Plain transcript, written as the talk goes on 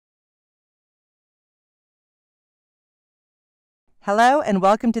Hello and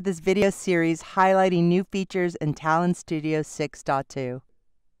welcome to this video series highlighting new features in Talend Studio 6.2.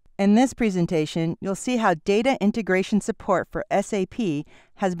 In this presentation, you'll see how data integration support for SAP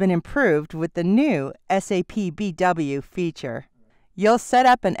has been improved with the new SAP BW feature. You'll set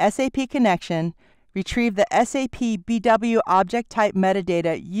up an SAP connection, retrieve the SAP BW object type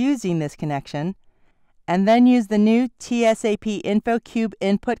metadata using this connection, and then use the new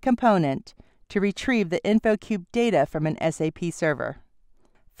tSAPInfoCubeInput component to retrieve the InfoCube data from an SAP server.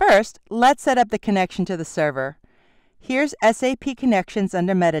 First, let's set up the connection to the server. Here's SAP Connections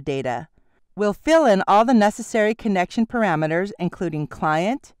under Metadata. We'll fill in all the necessary connection parameters, including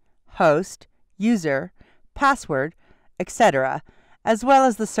client, host, user, password, etc., as well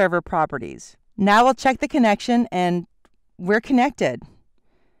as the server properties. Now we'll check the connection and we're connected.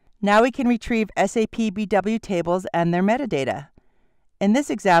 Now we can retrieve SAP BW tables and their metadata. In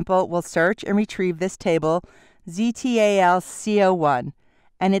this example, we'll search and retrieve this table ZTALCO1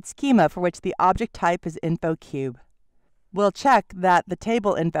 and its schema for which the object type is InfoCube. We'll check that the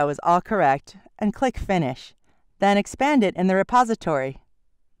table info is all correct and click Finish. Then expand it in the repository.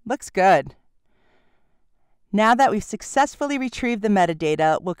 Looks good. Now that we've successfully retrieved the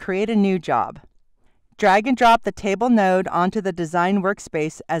metadata, we'll create a new job. Drag and drop the table node onto the design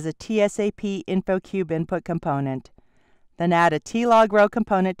workspace as a tSAPInfoCubeInput component. Then add a tlog row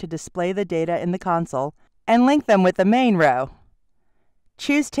component to display the data in the console, and link them with the main row.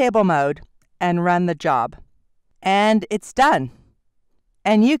 Choose table mode and run the job. And it's done.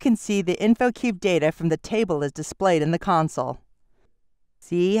 And you can see the InfoCube data from the table is displayed in the console.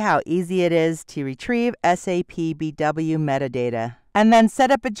 See how easy it is to retrieve SAP BW metadata. And then set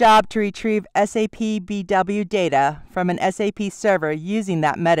up a job to retrieve SAP BW data from an SAP server using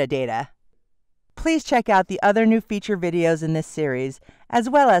that metadata. Please check out the other new feature videos in this series, as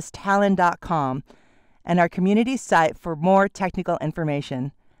well as Talend.com and our community site for more technical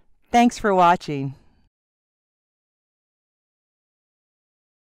information. Thanks for watching.